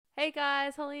Hey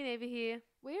guys, Holly and Ava here.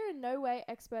 We're in no way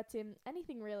experts in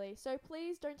anything really, so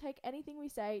please don't take anything we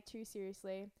say too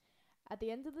seriously. At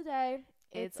the end of the day,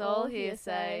 It's all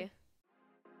hearsay.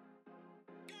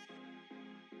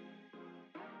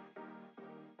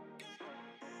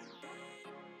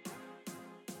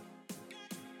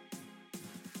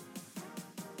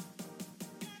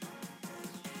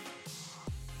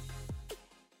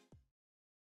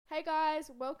 Hey guys,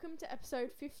 welcome to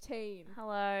episode 15.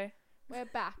 Hello. We're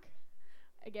back.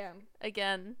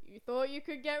 Again. You thought you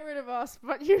could get rid of us,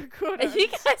 but you couldn't. Are you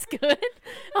guys good?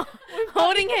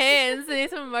 Holding hands and need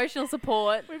some emotional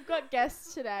support. We've got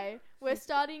guests today. We're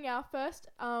starting our first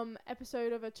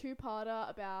episode of a two-parter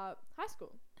about high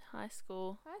school. High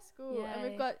school. And Yay.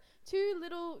 we've got two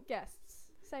little guests.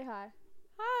 Say hi.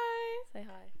 Hi. Say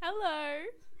hi. Hello.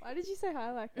 Why did you say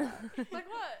hi like that? Like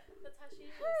what? That's how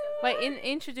she Wait,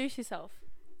 introduce yourself.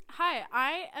 Hi,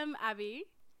 I am Abby.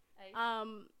 Age.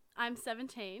 I'm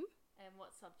 17. And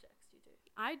what subjects do you do?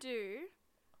 I do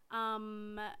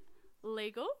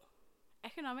legal,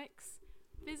 economics,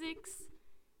 physics,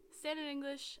 standard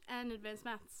English, and advanced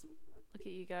maths. Look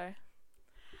at you go.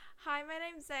 Hi, my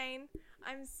name's Zane.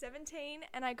 I'm 17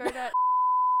 and I go to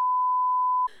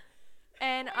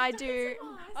and I do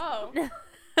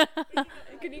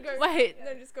Can you go Wait. and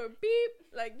then just go beep,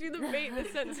 like do the beat in the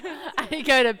sentence. I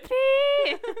go to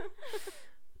pee.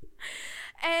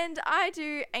 And I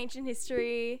do ancient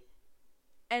history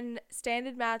and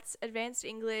standard maths, advanced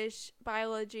English,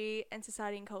 biology, and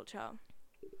society and culture.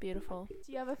 Beautiful.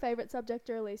 Do you have a favourite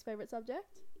subject or a least favourite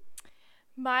subject?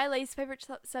 My least favorite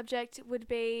subject would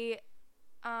be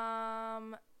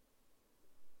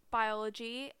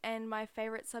biology, and my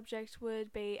favorite subject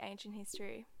would be ancient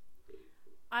history.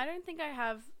 I don't think I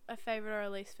have a favorite or a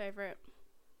least favorite.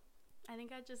 I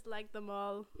think I just like them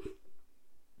all.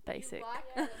 Basic.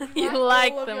 You You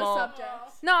like of them your all.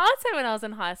 subjects. No, I'd say when I was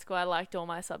in high school, I liked all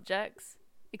my subjects.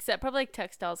 Except probably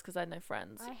textiles because I had no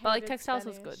friends. I But like hated textiles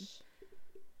was good. Spanish.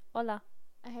 Hola.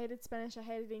 I hated Spanish, I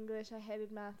hated English, I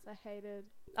hated maths, I hated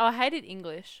I hated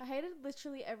English.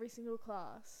 literally every single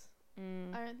class.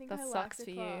 I don't think that I sucks liked a for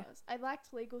you. class. I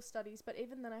liked legal studies, but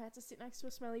even then I had to sit next to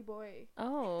a smelly boy.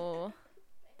 Oh.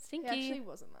 He Stinky. actually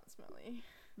wasn't that smelly.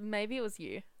 Maybe it was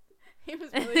you. He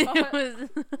was really hot. It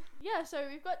was Yeah, so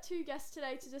we've got two guests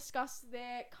today to discuss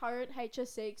their current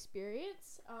HSC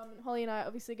experience. Holly and I are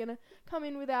obviously going to come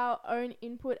in with our own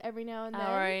input every now and then.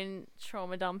 our own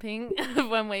trauma dumping of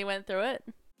when we went through it.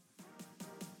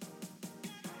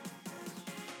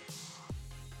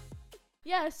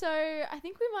 Yeah, so I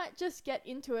think we might just get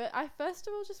into it. I first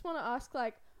of all just want to ask,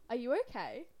 like, are you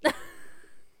okay?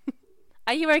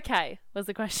 Are you okay? Was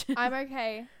the question. I'm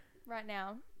okay right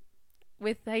now.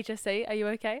 With HSC, are you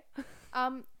okay?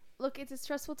 Look, it's a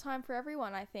stressful time for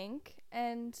everyone, I think,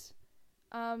 and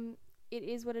it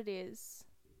is what it is.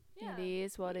 Yeah. It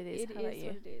is what it is. It How about is you?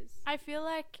 what it is. I feel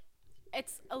like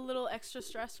it's a little extra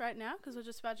stress right now because we're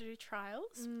just about to do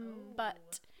trials,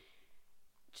 but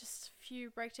just a few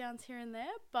breakdowns here and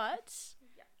there. But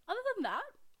other than that,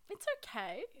 it's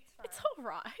okay. It's all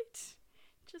right.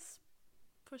 Just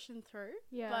pushing through.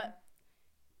 Yeah. But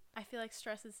I feel like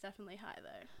stress is definitely high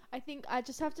though. I think I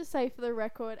just have to say for the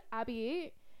record,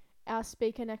 Abby, our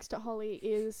speaker next to Holly,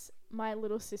 is my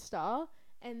little sister,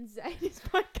 and Zane is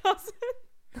my cousin.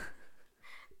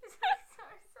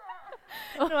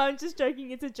 No, I'm just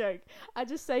joking. It's a joke. I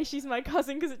just say she's my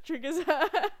cousin because it triggers her.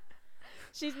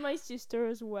 She's my sister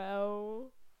as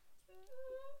well.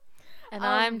 And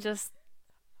I'm just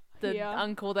the here.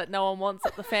 uncle that no one wants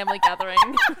at the family gathering.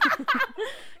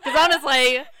 Because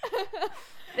honestly,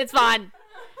 it's fine.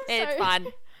 It's So- fine.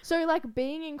 So, like,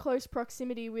 being in close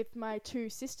proximity with my two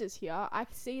sisters here, I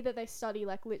see that they study,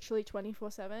 like, literally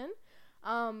 24/7.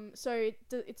 So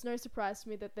it's no surprise to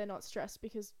me that they're not stressed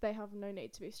because they have no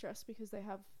need to be stressed because they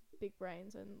have big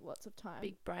brains and lots of time.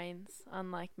 Big brains,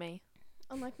 unlike me.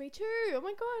 Unlike me too. Oh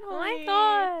my god, Oh Holly.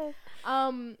 my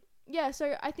god. Yeah,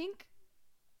 so I think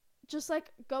just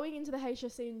like going into the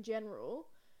HSC in general,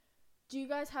 do you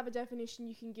guys have a definition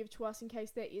you can give to us in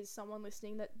case there is someone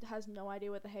listening that has no idea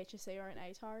what the HSC or an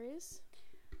ATAR is?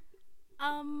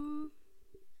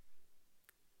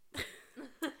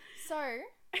 So,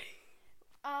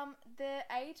 the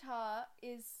ATAR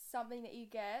is something that you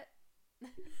get.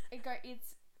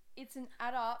 It's an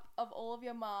add up of all of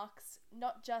your marks,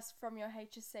 not just from your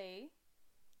HSC,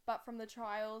 but from the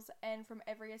trials and from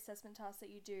every assessment task that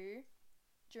you do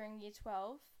during year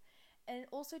 12. And it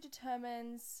also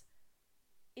determines,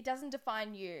 it doesn't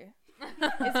define you, is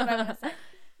what I want to say.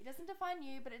 It doesn't define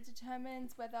you, but it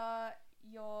determines whether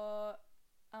you're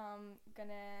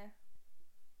gonna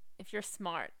if you're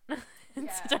smart. It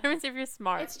determines if you're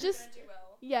smart. It's just Gonna do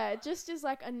well. yeah, it just is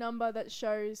like a number that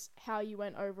shows how you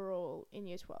went overall in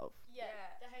year 12. Yeah.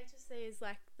 The HSC is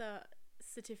like the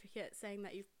certificate saying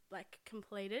that you've like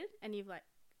completed and you've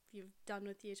done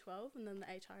with year 12, and then the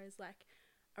HR is like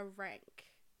a rank.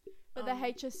 But the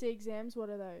HSC exams, what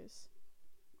are those?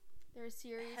 There are a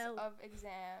series Hell. of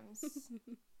exams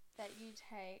that you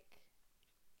take.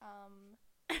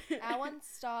 Our ones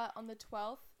start on the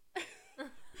 12th.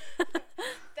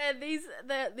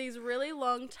 They're these really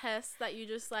long tests that you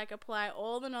just like apply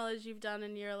all the knowledge you've done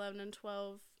in year 11 and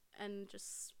 12 and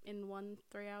just in 1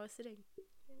 3-hour sitting.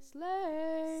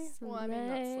 Slay. Well, I mean,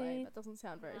 not slay. Slay. That doesn't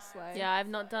sound very slay. Yeah, I've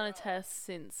not done a test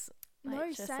since No,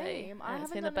 HSC, same. I and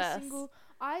it's been haven't the done a best. single.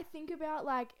 I think about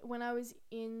like when I was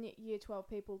in year 12,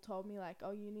 people told me like,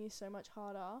 "Oh, uni is so much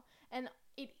harder," and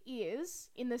it is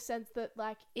in the sense that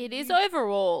like It is you-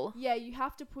 overall Yeah, you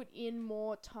have to put in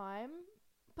more time,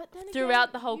 but then throughout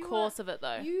again, the whole you course of it,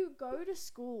 though. You go to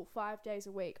school 5 days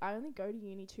a week. I only go to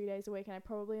uni 2 days a week, and I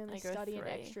probably only I go study an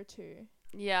 3. extra 2.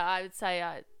 Yeah, I would say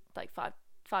like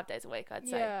five days a week. I'd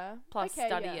say Yeah, plus okay,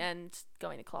 study yeah. and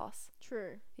going to class.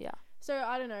 True. Yeah. So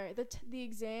I don't know. The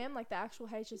exam, like the actual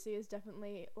HSC, is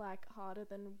definitely like harder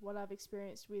than what I've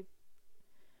experienced with.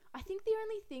 I think the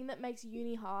only thing that makes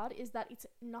uni hard is that it's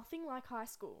nothing like high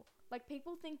school. Like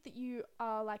people think that you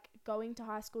are like going to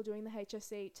high school doing the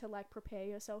HSC to like prepare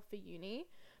yourself for uni,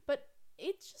 but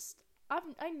it's just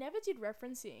I never did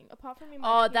referencing apart from in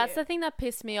my That's peer. the thing that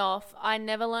pissed me off. I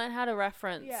never learned how to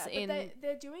reference Yeah, but in.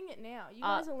 they're doing it now. You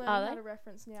Are- guys are are learning how they? to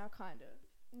reference now, kind of.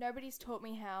 Nobody's taught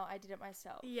me how. I did it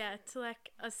myself. Yeah, to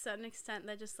like a certain extent,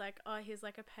 they're just like, oh, here's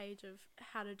like a page of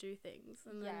how to do things,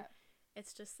 and then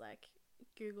it's just like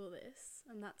Google this,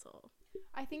 and that's all.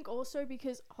 I think also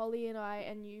because Holly and I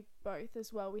and you both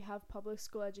as well, we have public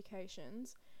school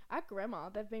educations. At Grammar,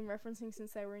 they've been referencing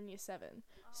since they were in year 7.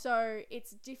 So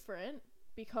it's different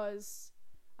because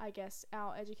I guess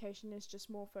our education is just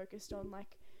more focused on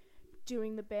like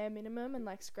doing the bare minimum and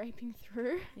like scraping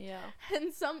through. Yeah.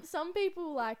 And some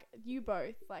people like you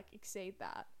both like exceed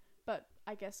that. But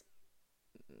I guess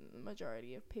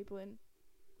majority of people in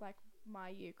like my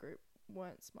year group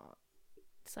weren't smart.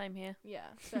 Same here. Yeah.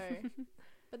 So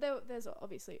but there's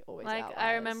obviously always Like outliers.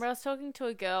 I remember I was talking to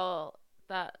a girl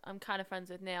that I'm kind of friends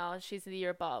with now. She's the year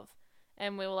above,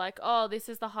 and we were like, "Oh, this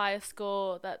is the highest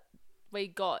score that we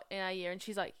got in our year," and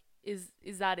she's like, "Is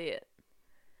that it?"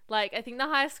 Like I think the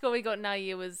highest score we got in our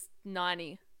year was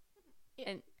 90.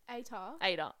 ATAR.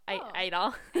 ATAR. Oh.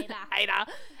 ATAR.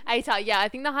 ATAR. Yeah, I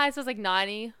think the highest was like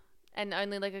 90, and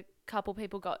only like a couple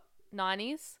people got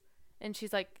 90s, and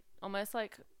she's like almost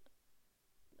like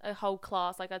a whole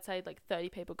class, like I'd say like 30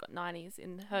 people got 90s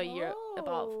in her year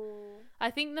above. Whoa.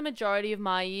 I think the majority of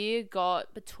my year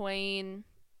got between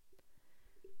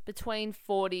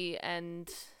 40 and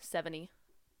 70.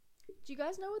 Do you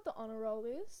guys know what the honor roll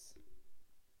is?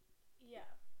 Yeah.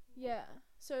 Yeah.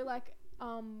 So like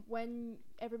when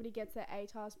everybody gets their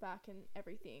ATARs back and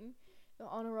everything, the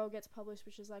honor roll gets published,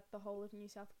 which is like the whole of New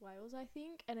South Wales, I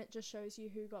think, and it just shows you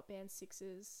who got band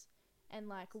 6s and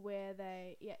like where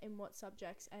they in what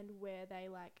subjects and where they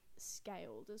like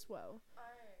scaled as well.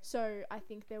 So I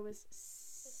think there was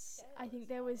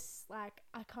like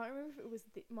I can't remember if it was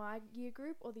my year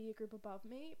group or the year group above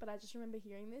me, but I just remember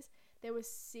hearing this. There was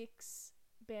 6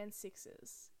 band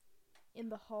 6s in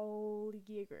the whole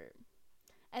year group.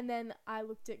 And then I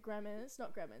looked at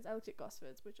I looked at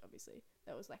Gosford's, which obviously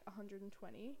that was like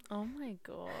 120, Oh my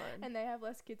god. and they have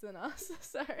less kids than us.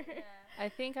 So I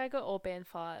think I got all band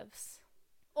 5s.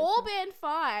 all band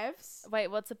 5s. Wait,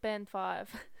 what's a band 5?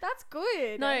 That's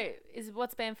good. No,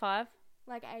 what's band 5?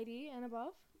 Like 80 and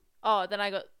above. Oh, then I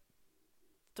got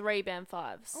 3 band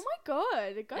 5s. Oh my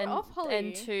god, go and, off, Holly.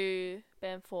 and 2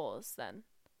 band 4s then.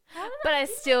 How did But I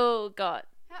still got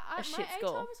my shit ATAR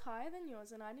score. was higher than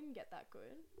yours, and I didn't get that good.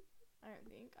 I don't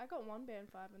think I got 1 band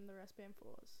 5 and the rest band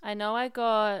 4s. I know I've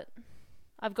got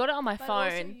it on my But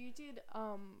phone. also you did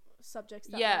subjects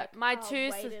that Yeah, like, my are two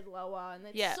s- weighted lower, and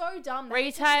it's yeah. so dumb. The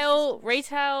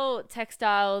Retail,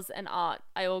 textiles, and art.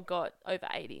 I all got over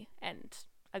 80, and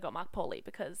I got Mark Pauly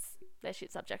because they're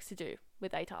shit subjects to do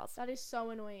with ATARs. That is so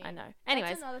annoying. I know.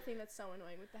 Anyways, That's another thing that's so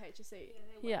annoying with the HSC.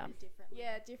 yeah.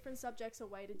 Yeah, different subjects are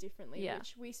weighted differently. Yeah.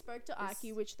 Which we spoke to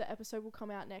Aki, which the episode will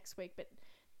come out next week. But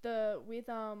the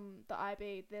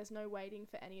IB, there's no weighting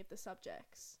for any of the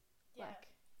subjects. Yeah. Like,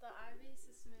 The IB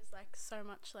system is like so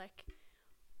much like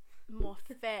more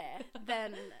fair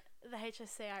than the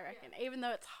HSC, I reckon. Even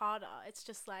though it's harder, it's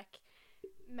just like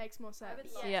makes more sense. I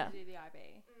would love Yeah. to do the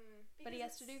IB, but he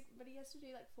has to do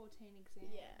like 14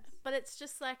 exams. yeah. But it's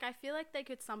just like I feel like they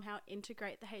could somehow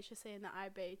integrate the HSC and the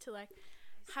IB to like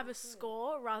have a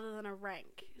score rather than a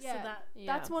rank. Yeah. So that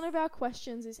That's one of our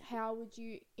questions is how would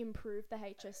you improve the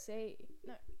HSC?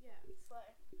 No.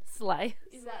 Slay.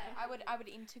 Is Yeah, that I would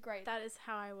integrate that is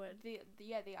how I would. the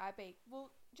IB.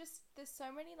 Well, just there's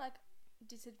so many like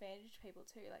disadvantaged people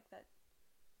too, like that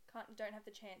don't have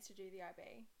the chance to do the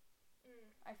IB.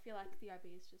 I feel like the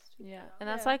IB is just Yeah, better. and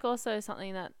that's Yeah. like also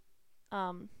something that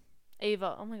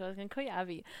Eva, oh my god, I was gonna call you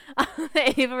Abby.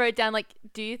 Eva wrote down, like,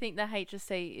 do you think the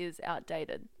HSC is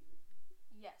outdated?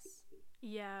 Yes.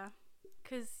 Yeah,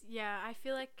 because I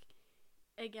feel like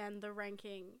again the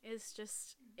ranking is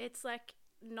just it's like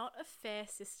not a fair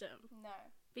system No.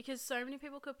 because so many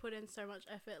people could put in so much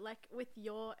effort. Like with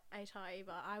your ATAR,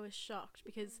 Eva, I was shocked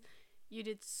because you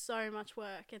did so much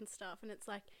work and stuff, and it's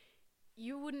like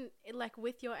you wouldn't like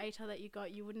with your ATAR that you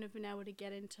got, you wouldn't have been able to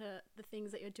get into the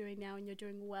things that you're doing now, and you're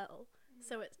doing well.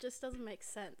 So it just doesn't make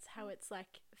sense how it's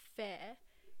like fair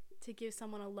to give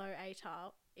someone a low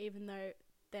ATAR even though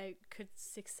they could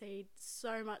succeed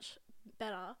so much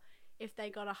better if they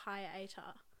got a higher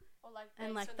ATAR. Or like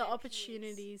And based like on the their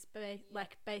opportunities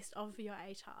like based off of your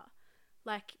ATAR.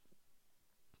 Like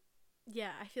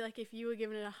I feel like if you were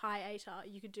given a high ATAR,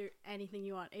 you could do anything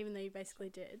you want, even though you basically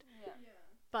did. peers.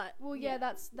 But Well, yeah,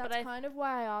 that's But I- kind of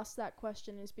why I asked that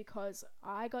question is because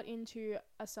I got into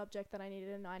a subject that I needed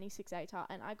a 96 ATAR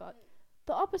and I got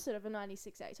the opposite of a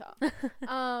 96 ATAR.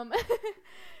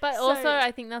 But So- also,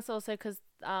 I think that's also because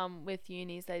with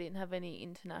unis, they didn't have any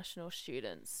international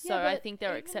students. Yeah, So I but think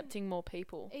they're even- accepting more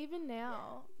people. Even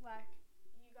now, like,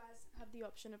 you guys have the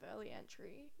option of early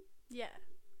entry. yeah.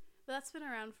 But that's been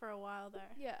around for a while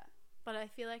though. Yeah. But I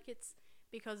feel like it's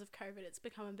because of COVID, it's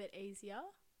become a bit easier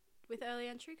with early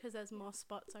entry because there's more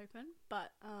spots open.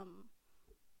 But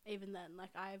even then, like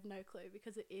I have no clue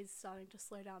because it is starting to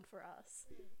slow down for us.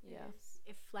 Yeah.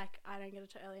 If like I don't get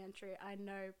it to early entry, I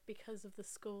know because of the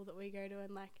school that we go to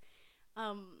and like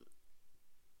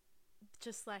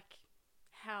just like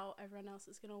how everyone else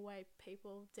is gonna weigh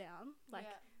people down. Like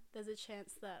there's a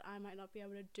chance that I might not be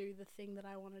able to do the thing that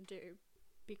I want to do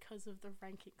because of the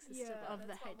ranking system Yeah, of the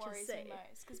That's what worries HSC. me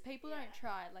most because people don't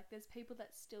try. Like there's people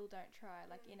that still don't try.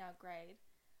 Like in our grade,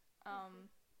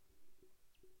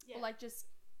 or like just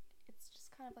it's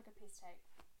just kind of like a piss take.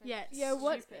 for Yeah, it's Yeah,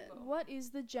 what stupid. what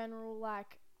is the general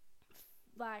like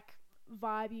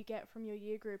vibe you get from your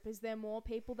year group? Is there more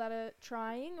people that are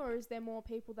trying or is there more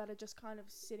people that are just kind of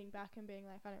sitting back and being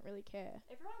like, I don't really care?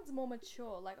 Everyone's more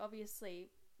mature. Like obviously,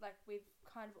 like we've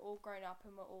kind of all grown up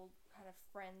and we're all kind of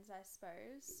friends, I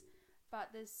suppose. But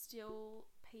there's still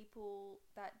people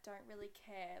that don't really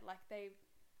care. Like they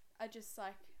are just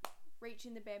like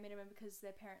reaching the bare minimum because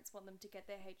their parents want them to get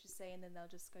their HSC and then they'll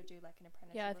just go do like an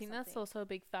apprenticeship. Yeah, I or think that's something. also a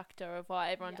big factor of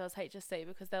why everyone Yeah. does HSC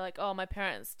because they're like, oh, my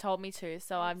parents told me to,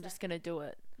 so I'm just going to do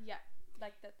it. Yeah,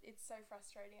 like that. It's so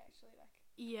frustrating actually. Like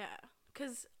Yeah,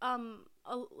 because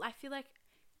I feel like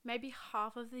maybe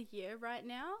half of the year right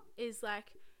now is like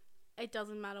it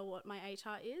doesn't matter what my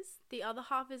ATAR is. The other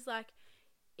half is like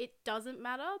it doesn't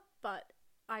matter, but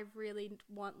I really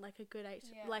want like a good ATAR.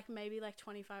 Yeah. Like maybe like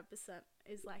 25%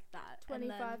 is like that. And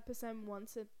then 25%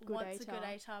 wants a good wants ATAR. a good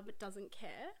ATAR but doesn't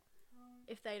care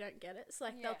if they don't get it. So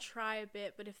like Yeah. they'll try a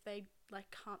bit, but if they like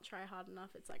can't try hard enough,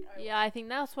 it's like oh, Yeah, I think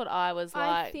that's what I was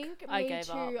like. I think I me gave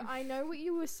too. up. I know what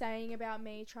you were saying about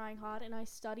me trying hard and I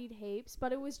studied heaps,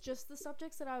 but it was just the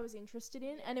subjects that I was interested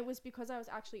in and it was because I was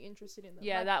actually interested in them.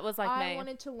 Yeah, Like, that was like I me.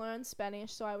 wanted to learn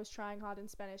Spanish, so I was trying hard in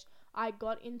Spanish. I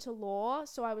got into law,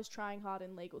 so I was trying hard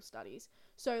in legal studies.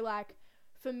 So like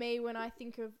for me, when I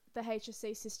think of the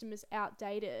HSC system as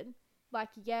outdated, like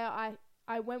yeah,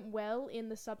 I went well in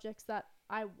the subjects that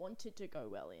I wanted to go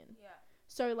well in. yeah,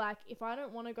 So like if I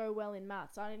don't want to go well in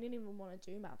maths, I didn't even want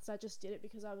to do maths. I just did it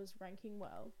because I was ranking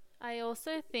well. I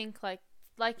also think like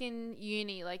in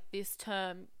uni, like this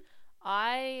term,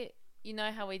 you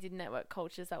know how we did network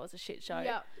cultures, that was a shit show.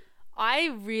 Yeah. I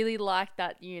really liked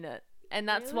that unit, and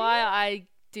that's Really? why I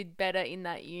did better in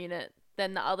that unit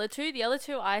than the other two. The other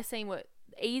two I seen were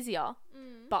easier,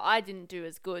 but I didn't do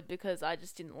as good because I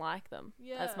just didn't like them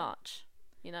Yeah. as much,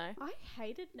 you know. I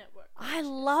hated network. I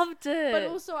loved it. But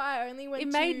also, I only went. It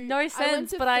made no I went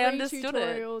sense, to but I 3 understood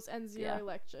it. tutorials and 0 Yeah.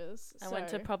 lectures. I went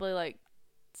to so- probably like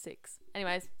 6.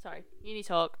 Anyways, sorry. Uni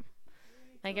talk.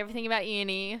 Like everything about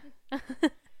uni.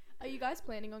 Are you guys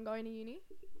planning on going to uni?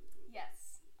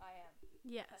 yes, I am.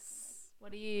 yes.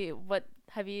 What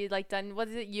have you like done? What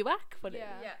is it? UAC? What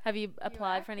Yeah. Yeah. Have you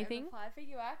applied UAC, for anything? I've applied for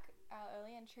UAC,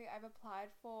 early entry. I've applied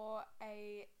for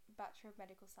a Bachelor of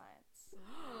Medical Science.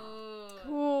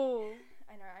 Cool.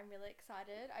 I know, I'm really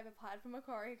excited. I've applied for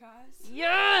Macquarie, guys.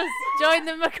 Yes! Join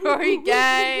the Macquarie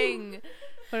gang!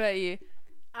 What about you?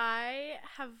 I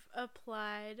have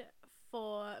applied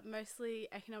for mostly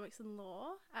economics and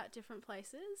law at different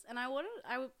places, and I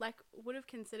would have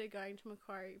considered going to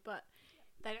Macquarie, but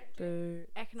they don't do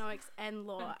economics and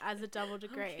law as a double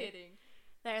degree. I'm kidding.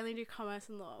 They only do commerce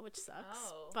and law, which sucks.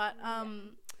 Oh. But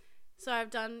so I've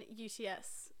done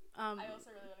UTS. I also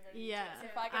really want to go to yeah, UTS.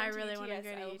 If I go I to really UTS, want to go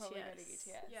I to will UTS. probably go to UTS.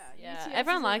 Yeah, UTS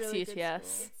everyone is a likes really good UTS.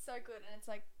 school. It's so good, and it's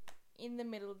like in the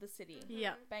middle of the city.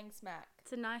 Yeah. Bang smack.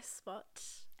 It's a nice spot,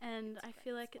 and I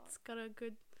feel like it's got a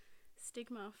good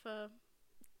stigma for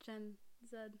Gen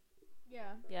Z. Yeah.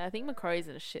 Yeah, I think Macquarie's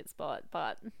in a shit spot,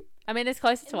 but I mean, it's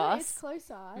closer to No, us. It's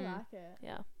closer. I Mm. like it.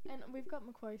 Yeah. And we've got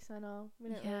Macquarie Centre. We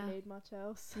don't Yeah. really need much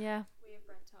else. Yeah. We have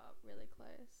Brent Top really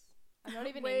close. I'm not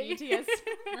even Wait. in UTS.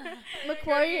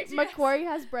 Macquarie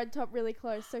has bread top really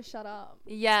close, so shut up.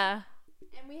 Yeah.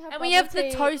 And we have And we have the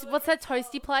tea. toast. What's that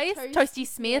toasty place? Toast- Toasty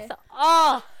Smith. yeah.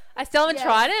 Oh, I still haven't Yes.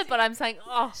 tried it, but I'm saying,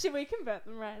 oh. Should we convert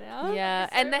them right now? Yeah,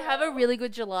 so and they have a well. really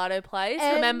good gelato place.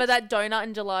 And- Remember that donut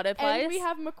and gelato place? And we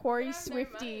have Macquarie We have no money.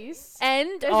 Swifties. And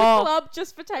There's a oh, club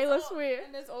just for Taylor Swift.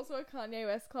 And there's also a Kanye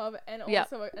West club and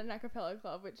Yep. also an acapella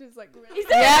club, which is like really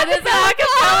yeah, there's an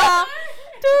acapella.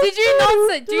 Did you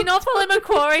not do you not follow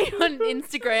Macquarie on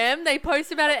Instagram? They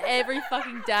post about it every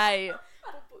fucking day.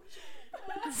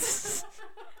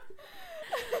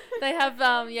 They have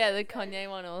the Kanye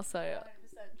one also.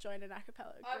 100% join an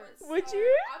acapella group. Would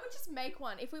you? I would just make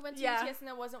one. If we went to Yeah. UTS and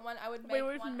there wasn't one, I would make We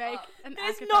would one make up. an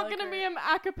There's acapella not going to group. be an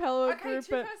acapella Okay, group,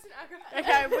 2-person but acapella.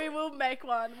 Okay, we will make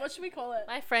one. What should we call it?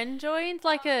 My friend joined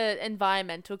like a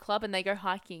environmental club and they go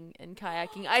hiking and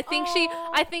kayaking. I think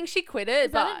she quit it,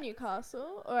 is but that at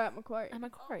Newcastle or at Macquarie? at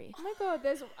Macquarie. Oh my god,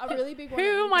 there's a really big one. Who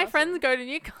at of my Newcastle. friends go to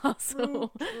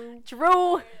Newcastle? Drew.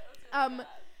 Drew.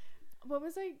 What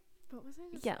was I?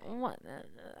 Just Yeah, saying? what?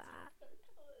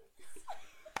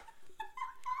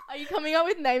 Are you coming up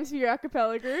with names for your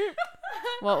acapella group?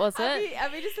 What was it?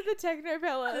 Abby just said the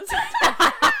Technopellas.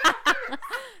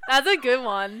 That's a good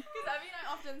one. Because Abby and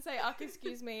I often say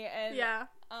excuse me and Yeah.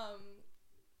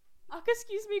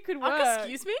 Excuse me could work.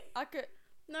 Excuse me? Aka.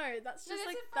 No, that's No, just that's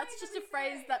like a that's phrase just that a we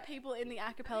phrase say. that people in the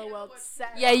acapella world say.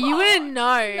 Yeah, you wouldn't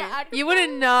know. The You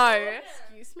wouldn't know.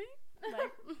 Excuse me?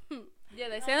 Like, Yeah,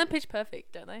 they sound pitch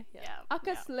perfect, don't they? yeah.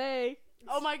 Aka slay.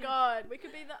 Oh my god, we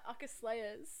could be the Ucka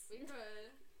Slayers. We could.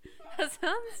 That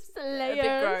sounds a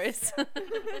Slayers. bit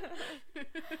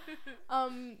gross.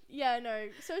 Yeah, no,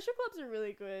 social clubs are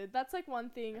really good. That's like one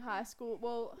thing high school.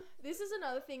 Well, this is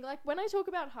another thing. Like when I talk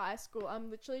about high school, I'm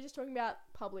literally just talking about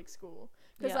public school.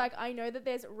 Because Yeah. like I know that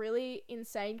there's really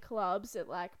insane clubs at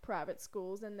like private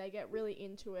schools and they get really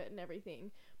into it and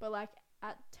everything. But like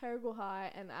at Terrigal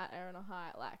High and at Erina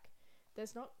High, like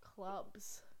there's not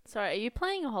clubs. Sorry, are you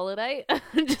playing a holiday?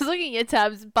 Just looking at your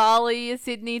tabs. Bali,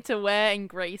 Sydney to where, and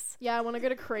Greece. Yeah, I want to go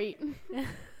to Crete.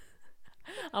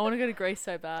 I want to go to Greece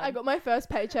so bad. I got my first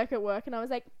paycheck at work and I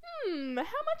was like, how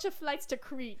much are flights to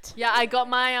Crete? Yeah, I got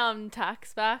my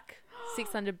tax back,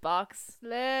 $600,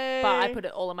 Slay. but I put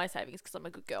it all in my savings because I'm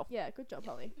a good girl. Yeah, good job,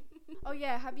 Holly. Oh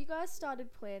yeah, have you guys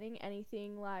started planning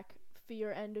anything like for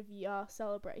your end of year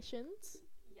celebrations?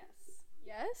 Yes.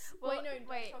 Yes. Well, wait, no.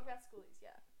 wait. Talk about schoolies. Yeah.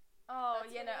 Oh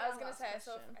That's yeah, gonna no, be I was our gonna last say I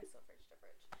saw question. fridge to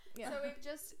fridge. Yeah.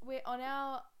 So we're on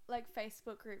our like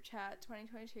Facebook group chat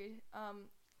 2022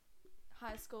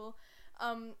 high school.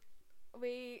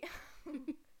 We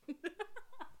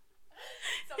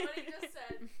somebody just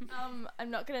said I'm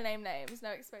not gonna name names, no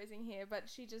exposing here, but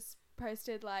she just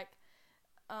posted like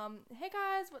hey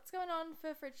guys, what's going on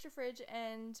for fridge to fridge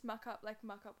and muck up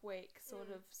week sort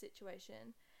of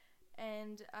situation.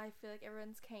 And I feel like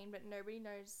everyone's keen but nobody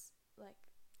knows like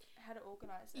how to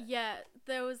organize it. Yeah,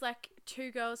 there was like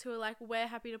two girls who were like, we're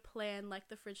happy to plan like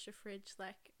the fridge to fridge,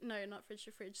 like no, not fridge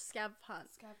to fridge, scav hunt.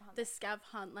 The scav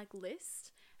hunt like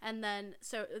list. And then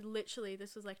so literally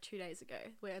this was like 2 days ago.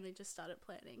 We only just started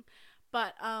planning.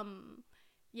 But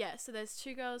yeah, so there's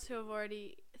two girls who have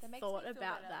already thought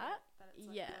about that. It's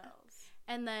like Yeah. girls.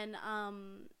 And then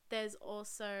there's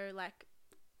also like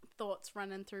thoughts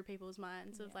running through people's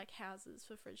minds of like houses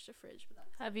for fridge to fridge. But that's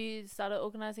Have you started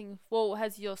organising? Well,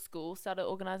 has your school started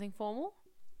organising formal?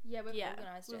 Yeah, we've yeah,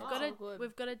 organised it. we've It's got all a good.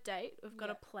 we've got a date. We've got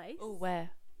Yeah. a place. Oh,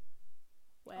 where?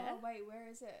 Where? Oh wait, where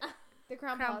is it? The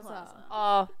Crown, Crown Plaza. Plaza.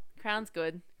 Oh, Crown's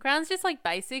good. Crown's just like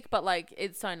basic, but like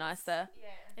it's so nice there.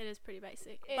 Yeah. It is pretty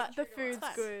basic, But the it's food's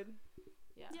fine. good.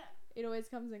 Yeah. Yeah. It always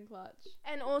comes in clutch.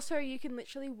 And also, you can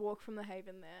literally walk from the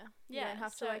Haven there. You Yeah, don't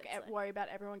have to so like it's like- worry about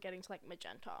everyone getting to like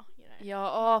Magenta. You know. Yeah,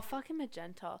 oh, fucking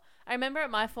Magenta. I remember at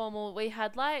my formal, we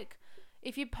had like,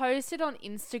 if you posted on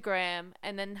Instagram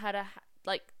and then had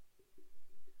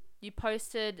you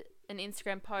posted an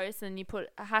Instagram post and you put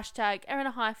a hashtag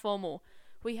Erina High Formal,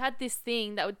 we had this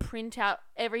thing that would print out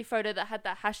every photo that had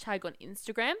that hashtag on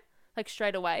Instagram, like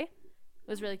straight away. It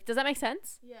was really, does that make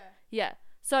sense? Yeah. Yeah.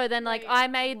 So then like Wait, I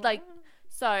made what? like,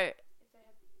 so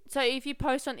if you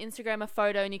post on Instagram a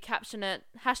photo and you caption it,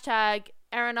 hashtag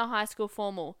Erina High School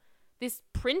Formal, this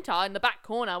printer in the back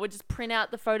corner would just print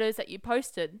out the photos that you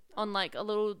posted on like a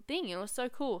little thing. It was so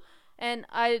cool. And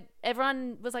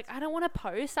everyone was like, I don't want to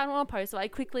post. So I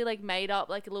quickly like made up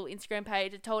like a little Instagram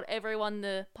page and told everyone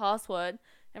the password.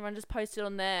 Everyone just posted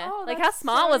on there. Oh, like how that's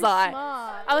smart so was I?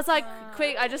 smart. I was like, Smart.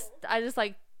 quick. I just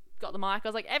like got the mic. I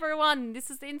was like, everyone,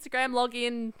 this is the Instagram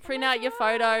login. Print out your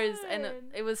photos, and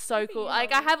it was so cool.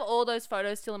 Like I have all those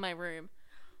photos still in my room.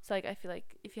 So like I feel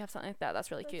like if you have something like that,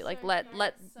 that's really That's cute. Like so let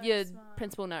cute. So your smart.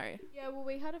 principal know. Yeah, well,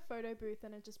 we had a photo booth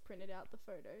and it just printed out the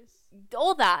photos.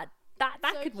 All that So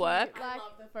could cute. work. Like,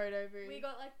 love the photo booth. We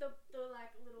got like the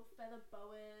like little feather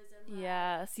boas and like,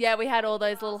 Yes. Yeah, we had all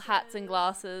those little hats and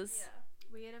glasses. Yeah.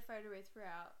 We had a photo booth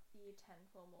throughout year 10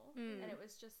 formal, Mm. and it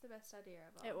was just the best idea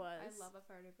ever. It was. I love a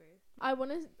photo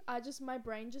booth. my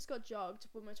brain just got jogged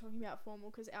when we're talking about formal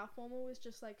because our formal was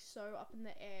just like so up in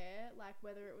the air, like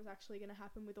whether it was actually going to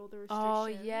happen with all the restrictions. Oh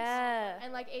yeah.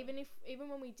 And like even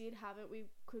when we did have it, we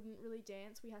couldn't really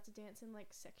dance. We had to dance in like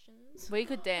sections. We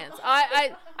could dance.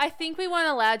 I think we weren't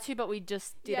allowed to, but we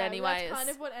just did yeah, anyways. That's kind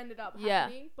of what ended up Yeah.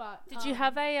 happening. But Did you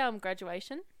have a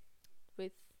graduation?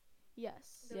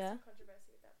 Yes. There Yeah. was some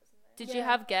controversy with that, wasn't there? Did you Yeah.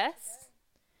 have guests?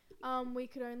 We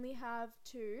could only have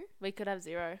 2. We could have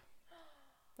 0.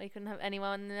 We couldn't have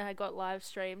anyone that got live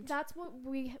streamed. That's what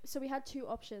we had 2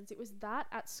 options. It was that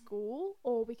at school,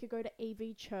 or we could go to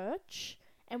EV Church,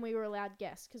 and we were allowed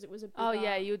guests because it was a bigger Oh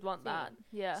yeah, you'd want thing. that.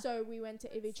 Yeah. So we went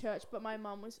to EV Church, but my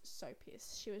mum was so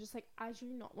pissed. She was just like, I do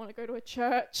not want to go to a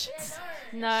church. No,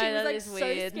 she was that like is so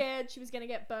weird. scared she was gonna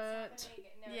get burnt.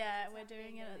 Yeah, we're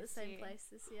doing it at the same place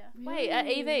this year. Wait, at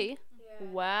EV? Yeah.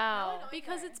 Wow.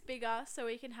 Because it's bigger, so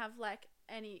we can have like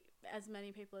as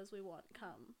many people as we want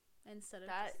come instead of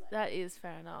That just, like, that is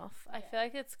fair enough. I Yeah. feel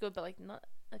like it's good, but like not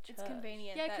a church. It's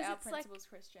convenient Yeah, that 'cause our it's like- principal's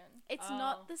Christian. it's Oh.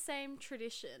 not the same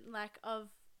tradition like of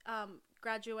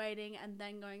graduating and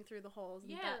then going through the halls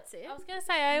and that's it. I was gonna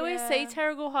say I always see Yeah.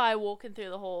 Terrigal High walking through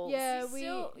the halls. Yeah, You we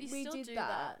still we did do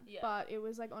that, that. Yeah. but it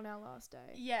was like on our last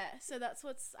day. Yeah, so that's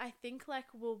what's I think like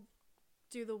we'll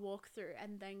do the walkthrough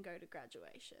and then go to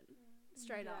graduation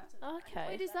straight Yeah. after. Okay.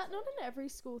 Wait, is that not an every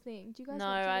school thing? Do you guys? No,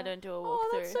 not do I that? don't do a Oh,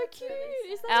 walkthrough. that's so cute.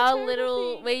 Is that a Our Terrigal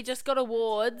little, thing? we just got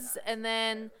awards, and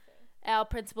then our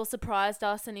principal surprised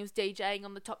us, and he was DJing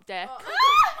on the top deck,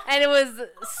 and it was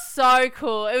so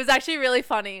cool. It was actually really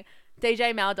funny.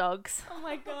 DJ Maldogs. Oh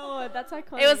my god, that's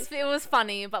iconic. It was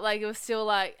funny, but like it was still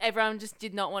like everyone just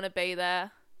did not want to be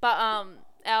there. But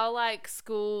our like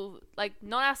school, like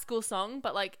not our school song,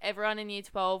 but like everyone in year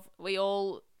 12, we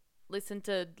all listened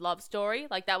to Love Story.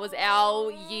 Like that was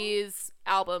our year's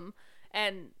album,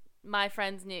 and my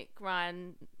friends Nick,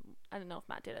 Ryan, I don't know if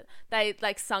Matt did it. They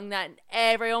like sung that, and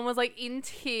everyone was like in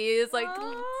tears, like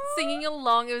singing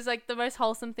along. It was like the most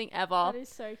wholesome thing ever. That is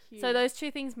so cute. So those 2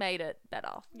 things made it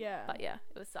better. yeah, But yeah,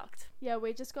 it was sucked. yeah,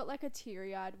 we just got like a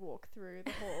teary-eyed walk through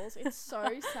the halls. It's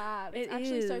so sad. It's It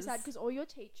actually so is. sad because all your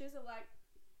teachers are like,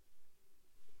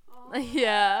 oh,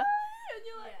 Yeah. and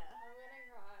you're like,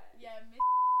 Yeah, Miss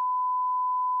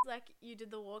like you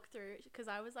did the walkthrough because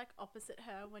I was like opposite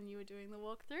her when you were doing the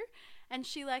walkthrough, and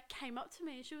she like came up to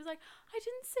me and she was like, I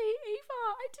didn't see Eva,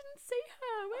 I didn't see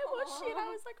her, where was she? And I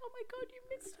was like, oh my god, you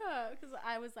missed her, because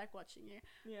I was like watching you.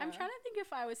 yeah. I'm trying to think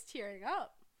if I was tearing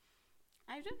up.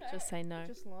 I don't know. Just say no.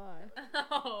 Just lie.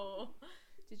 Oh.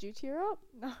 Did you tear up?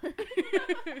 No.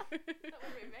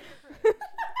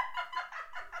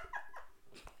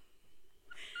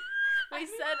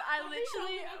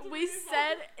 We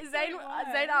said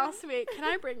Zane asked me, can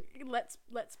I bring let's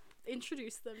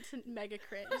introduce them to Mega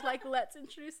Cringe, like let's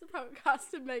introduce the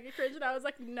podcast to Mega Cringe, and I was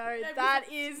like, no, that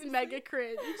is Mega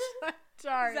Cringe. Like,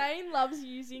 don't. Zane loves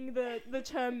using the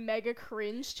term mega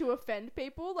cringe to offend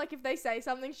people. Like if they say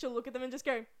something, she'll look at them and just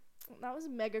go, that was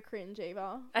mega cringe,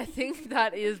 Eva. I think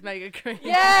that is mega cringe.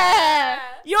 Yeah!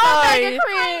 You're Sorry. mega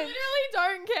cringe! I literally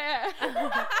don't care.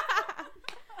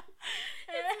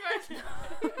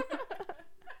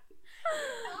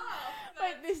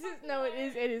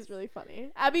 Wait, it is really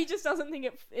funny. Abby just doesn't think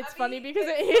it's funny because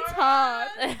it hits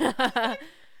hard.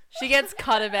 She gets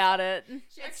cut about it.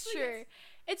 It's true.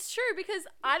 It's true because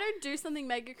I don't do something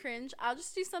mega cringe. I'll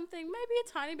just do something maybe a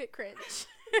tiny bit cringe.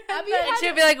 Abby And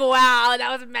she'll be like, wow, that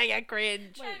was mega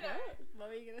cringe. Wait, what? What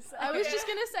were you gonna say? I was just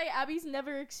gonna say Abby's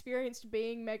never experienced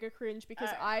being mega cringe because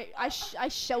I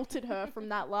sheltered her from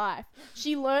that life.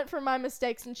 She learnt from my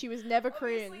mistakes and she was never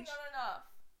Obviously cringe.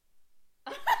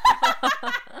 not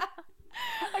enough.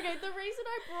 Okay, the reason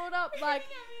I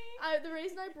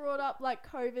brought up like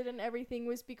COVID and everything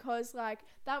was because like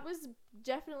that was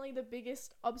definitely the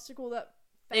biggest obstacle that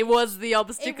It was the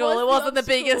obstacle. It wasn't the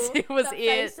biggest. It was that it.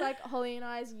 faced, like Holly and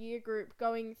I's year group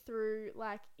going through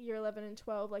like year 11 and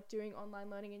 12, like doing online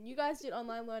learning, and you guys did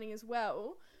online learning as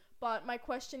well. But my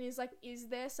question is like, is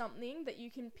there something that you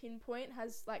can pinpoint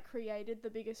has like created the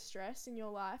biggest stress in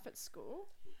your life at school?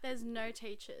 There's no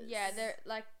teachers. Yeah, they're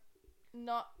like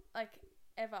not like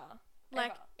ever.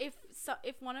 Like ever.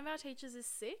 if one of our teachers is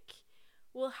sick,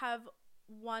 we'll have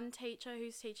one teacher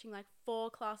who's teaching like 4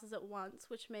 classes at once,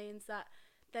 which means that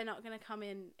they're not going to come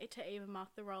in to even mark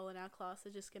the roll in our class.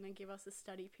 They're just going to give us a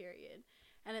study period.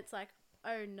 And it's like,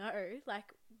 oh no, like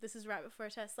this is right before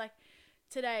a test. Like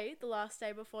today, the last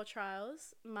day before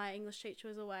trials, my English teacher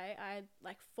was away. I had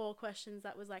like 4 questions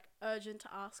that was like urgent to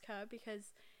ask her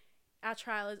because our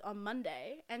trial is on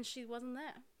Monday and she wasn't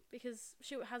there because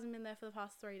she hasn't been there for the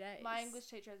past 3 days. My English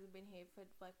teacher hasn't been here for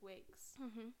like weeks.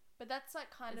 Mm-hmm. But that's like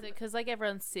kind Is of it because like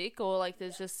everyone's sick or like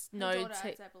there's just her no daughter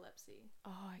has epilepsy.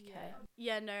 Oh, okay.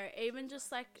 Yeah, no, even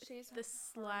just like She's the horrible.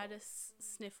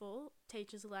 slightest sniffle,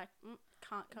 teachers are like,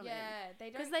 can't come in. Yeah, they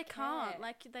don't. Because they care. can't.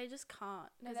 Like, they just can't.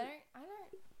 No, 'Cause they don't. I'm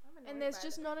annoyed And there's by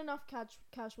just it. not enough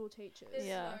casual teachers. There's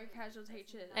Yeah. no casual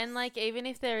teachers. And like even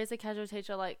if there is a casual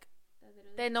teacher, like literally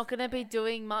they're not sit gonna be there.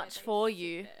 doing Yeah, much they for sit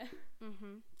you. there.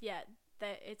 Mm-hmm. Yeah,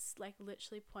 it's like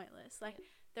literally pointless. Like,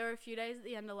 there were a few days at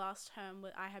the end of last term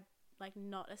where I had like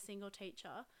not a single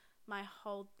teacher my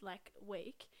whole like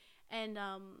week, and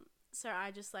so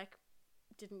I just like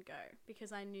didn't go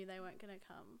because I knew they weren't gonna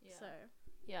come. Yeah. So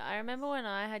Yeah, I remember when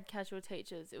I had casual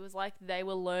teachers, it was like they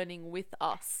were learning with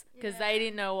us because Yeah. they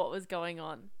didn't know what was going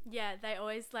on. yeah, they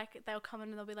always like they'll come in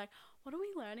and they'll be like, what are we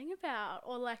learning about?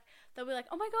 Or like they'll be like,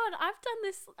 oh my god, I've done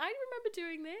this, I remember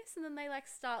doing this, and then they like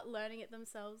start learning it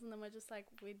themselves, and then we're just like,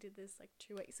 we did this like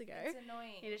 2 weeks ago. It's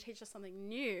annoying. Need to teach us something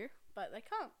new, but they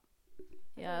can't.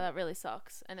 Yeah, that really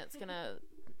sucks, and it's gonna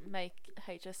make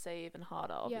HSC even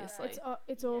harder. Obviously, Yeah,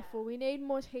 it's awful. We need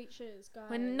more teachers,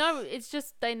 guys. no, it's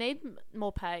just they need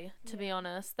more pay. To be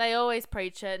honest, they always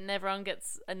preach it, and everyone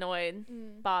gets annoyed.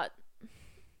 But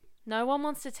no one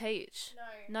wants to teach.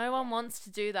 No one wants to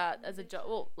do that as a job.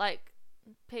 Well, like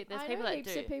there's I people know that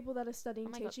heaps do. of people that are studying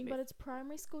Oh my God, teaching, me- but it's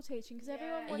primary school teaching because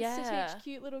everyone Yeah. wants Yeah. to teach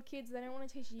cute little kids. They don't want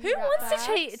to teach you. Who wants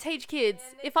to bags. teach kids?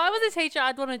 Yeah, If I was a teacher,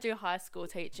 I'd want to do high school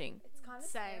teaching. It's kind of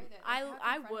Same.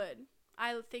 I would.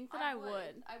 I think that I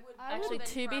would. I would. I Actually, would-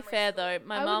 to be fair though,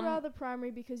 my I mum would rather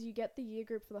primary because you get the year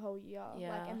group for the whole year.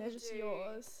 Yeah. And they're just do.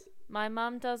 yours. My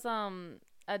mum does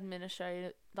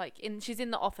administrative, like she's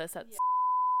in the office at Yeah.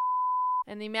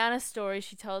 and the amount of stories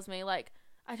she tells me, like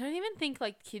I don't even think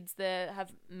like kids there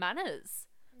have manners.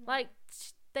 Like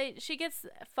she gets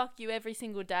fuck you every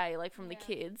single day, like from the Yeah.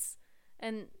 kids.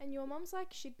 And And your mum's like,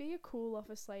 she'd be a cool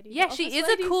office lady. yeah, The she office is a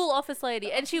ladies- cool office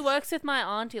lady, and she works with my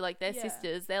auntie, like they're Yeah.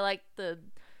 sisters. They're like the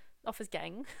office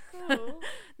gang. Cool.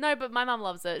 No, but my mum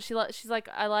loves it. She's like,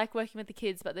 I like working with the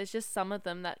kids, but there's just some of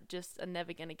them that just are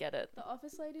never gonna get it. The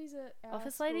office ladies at our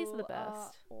Office ladies are the school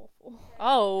best. awful.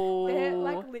 Oh, They're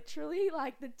like literally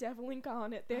like the devil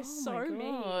incarnate. They're Oh so my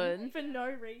God. mean for no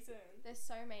reason. They're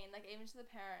so mean. Like even to the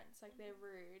parents. Like they're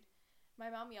rude. My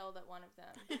mum yelled at one of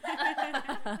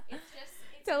them.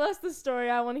 It's Tell us the story.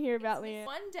 I want to hear about it's Leanne.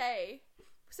 one day.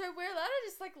 So we're allowed to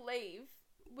just like leave.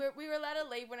 We were allowed to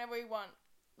leave whenever we want.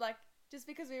 Like just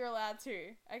because we were allowed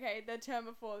to. Okay, the term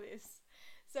before this.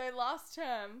 So last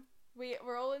term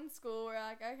we're all in school. We're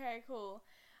like, okay, cool.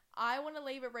 I want to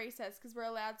leave at recess because we're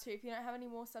allowed to. If you don't have any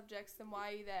more subjects, then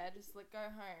why are you there? Just like go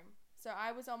home. So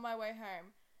I was on my way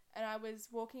home. And I was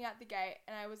walking out the gate,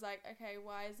 and I was like, okay,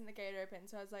 why isn't the gate open?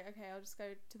 So I was like, okay, I'll just go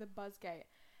to the buzz gate.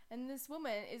 And this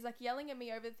woman is like yelling at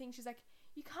me over the thing. She's like,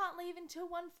 you can't leave until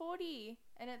 1:40.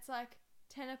 And it's like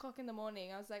 10 o'clock in the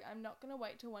morning. I was like, I'm not going to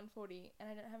wait till 1:40, and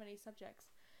I don't have any subjects.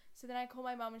 So then I call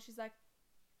my mum, and she's like,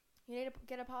 you need to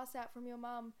get a pass out from your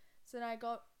mum. So then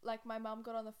my mum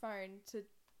got on the phone to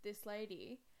this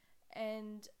lady,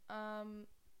 and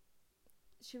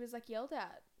she was like yelled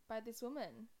at by this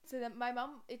woman. So then my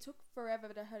mum, it took forever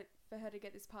for her to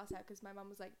get this pass out because my mum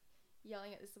was like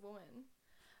yelling at this woman.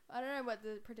 I don't know what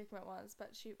the predicament was,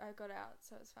 but I got out,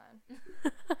 so it's fine.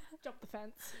 Jump the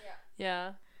fence.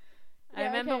 yeah. I Yeah,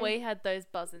 remember okay. we had those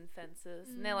buzzing fences,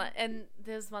 and they're like, and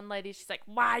there's one lady, she's like,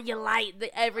 "Why are you late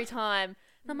every time?"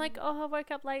 And I'm like, "Oh, I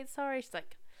woke up late. Sorry." She's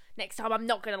like, "Next time, I'm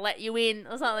not gonna let you in,"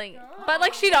 or something. But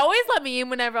like, she'd always let me in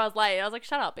whenever I was late. I was like,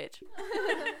 "Shut up, bitch.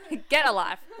 Get a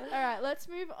life." All right, let's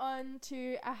move on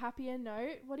to a happier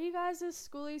note. What are you guys'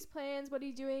 schoolies plans? What are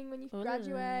you doing when you Ooh.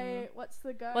 graduate? What's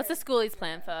the go? What's the schoolies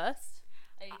plan first?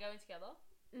 Are you going together?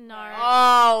 No,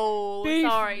 Oh, Beef,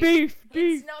 sorry. beef.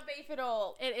 It's not beef at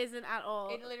all. it isn't at all.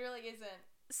 It literally isn't.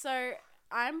 So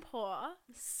I'm poor,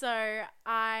 so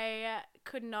I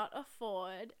could not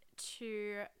afford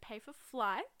to pay for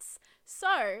flights.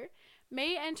 So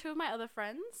me and two of my other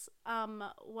friends,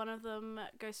 one of them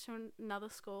goes to another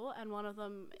school, and one of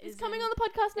them It's coming on the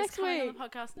podcast next coming week. on the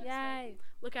podcast next Yay. week.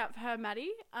 Look out for her,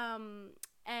 Maddie.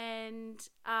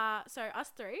 So us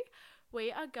three,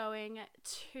 we are going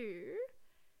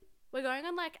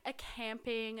on like a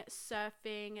camping,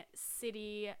 surfing,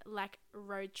 city like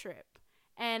road trip.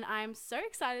 And I'm so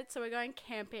excited. So we're going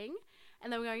camping,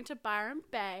 and then we're going to Byron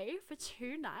Bay for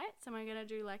 2 nights, and we're gonna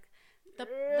do like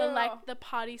the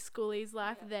party schoolies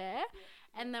life there.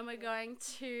 And then we're going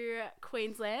to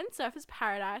Queensland, Surfers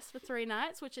Paradise for 3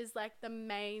 nights, which is like the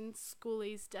main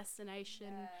schoolies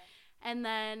destination. And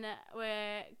then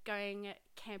we're going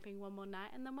camping 1 more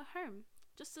night, and then we're home.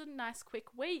 Just a nice quick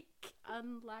week,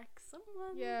 unlike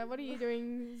someone. Yeah, what are you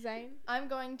doing, Zane? I'm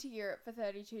going to Europe for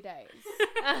 32 days.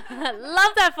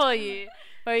 Love that for you.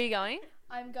 Where are you going?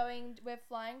 We're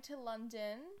flying to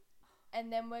London,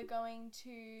 and then we're going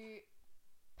to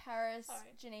Paris,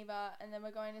 Geneva, and then we're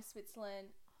going to Switzerland.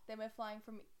 Then we're flying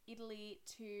from Italy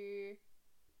to...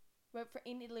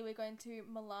 in Italy, we're going to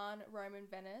Milan, Rome, and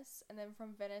Venice. And then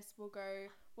from Venice, we'll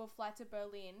fly to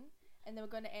Berlin. And then we're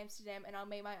going to Amsterdam, and I'll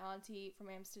meet my auntie from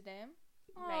Amsterdam.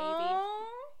 Maybe.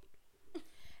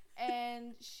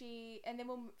 And then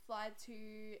we'll fly to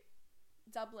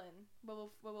Dublin, where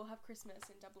we'll have Christmas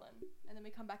in Dublin. And then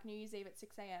we come back New Year's Eve at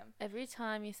 6 a.m. Every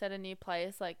time you said a new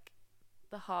place, like,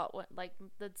 the heart went, like,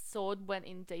 the sword went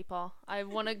in deeper. I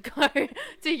want to go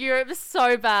to Europe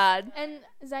so bad. And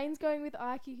Zane's going with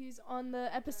Arky, who's on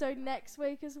the episode next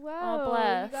week as well. Oh,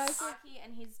 bless. You guys are... Arky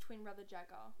and his twin brother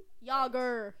Jagger.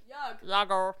 Yager.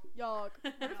 Lager. Yag.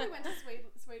 What if we went to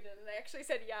Sweden and they actually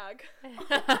said Yag?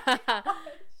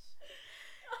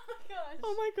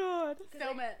 Oh my god.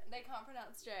 Film it. They can't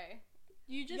pronounce J.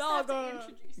 You just have to Yager.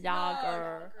 introduce it.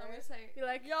 Yager. I'm gonna say Be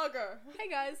like, Yager. hey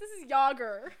guys, this is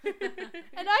Yager.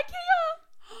 And IKEA.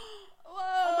 Whoa!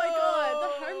 Oh my god, the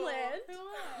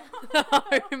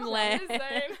homeland.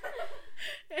 Homeland.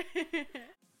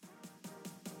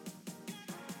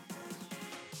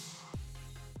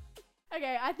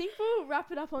 Okay, I think we'll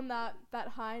wrap it up on that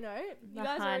high note. You The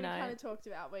guys high already note. kind of talked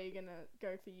about where you're going to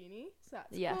go for uni, so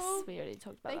that's Yes, cool. we already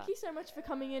talked about Thank that. you so much for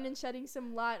coming in and shedding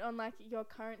some light on like your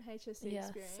current HSC Yes,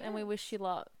 experience. and we wish you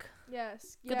luck.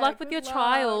 Yes. Good Yeah, luck with your luck.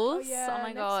 trials. Oh, yeah, Oh my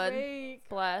next God. week.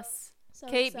 Bless. So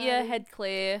Keep your exciting. head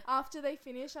clear. After they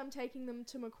finish, I'm taking them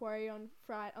to Macquarie on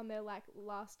Friday on their like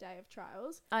last day of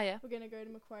trials. Oh, yeah. We're gonna go to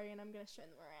Macquarie and I'm gonna show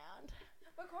them around.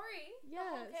 Macquarie? Yes.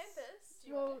 The whole campus? Do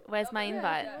you Well, want to- Where's my yeah,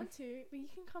 invite? if you want to, but you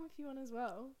can come if you want as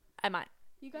well. I might.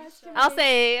 You guys sure? can. I'll be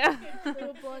see.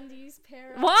 Little blondies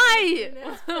pair up. Why?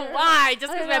 Brunettes pair up. Why?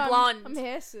 Just I because don't we're know, blonde. I'm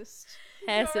hair cyst.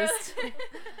 Hair cyst.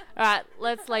 Alright,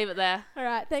 let's leave it there. All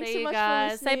right. Thanks See so you much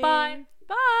guys. for Say listening. bye.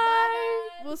 Bye.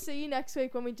 We'll see you next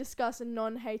week when we discuss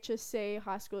non-HSC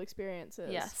high school experiences.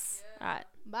 Yes. Alright.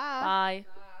 Bye.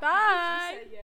 Bye. Bye.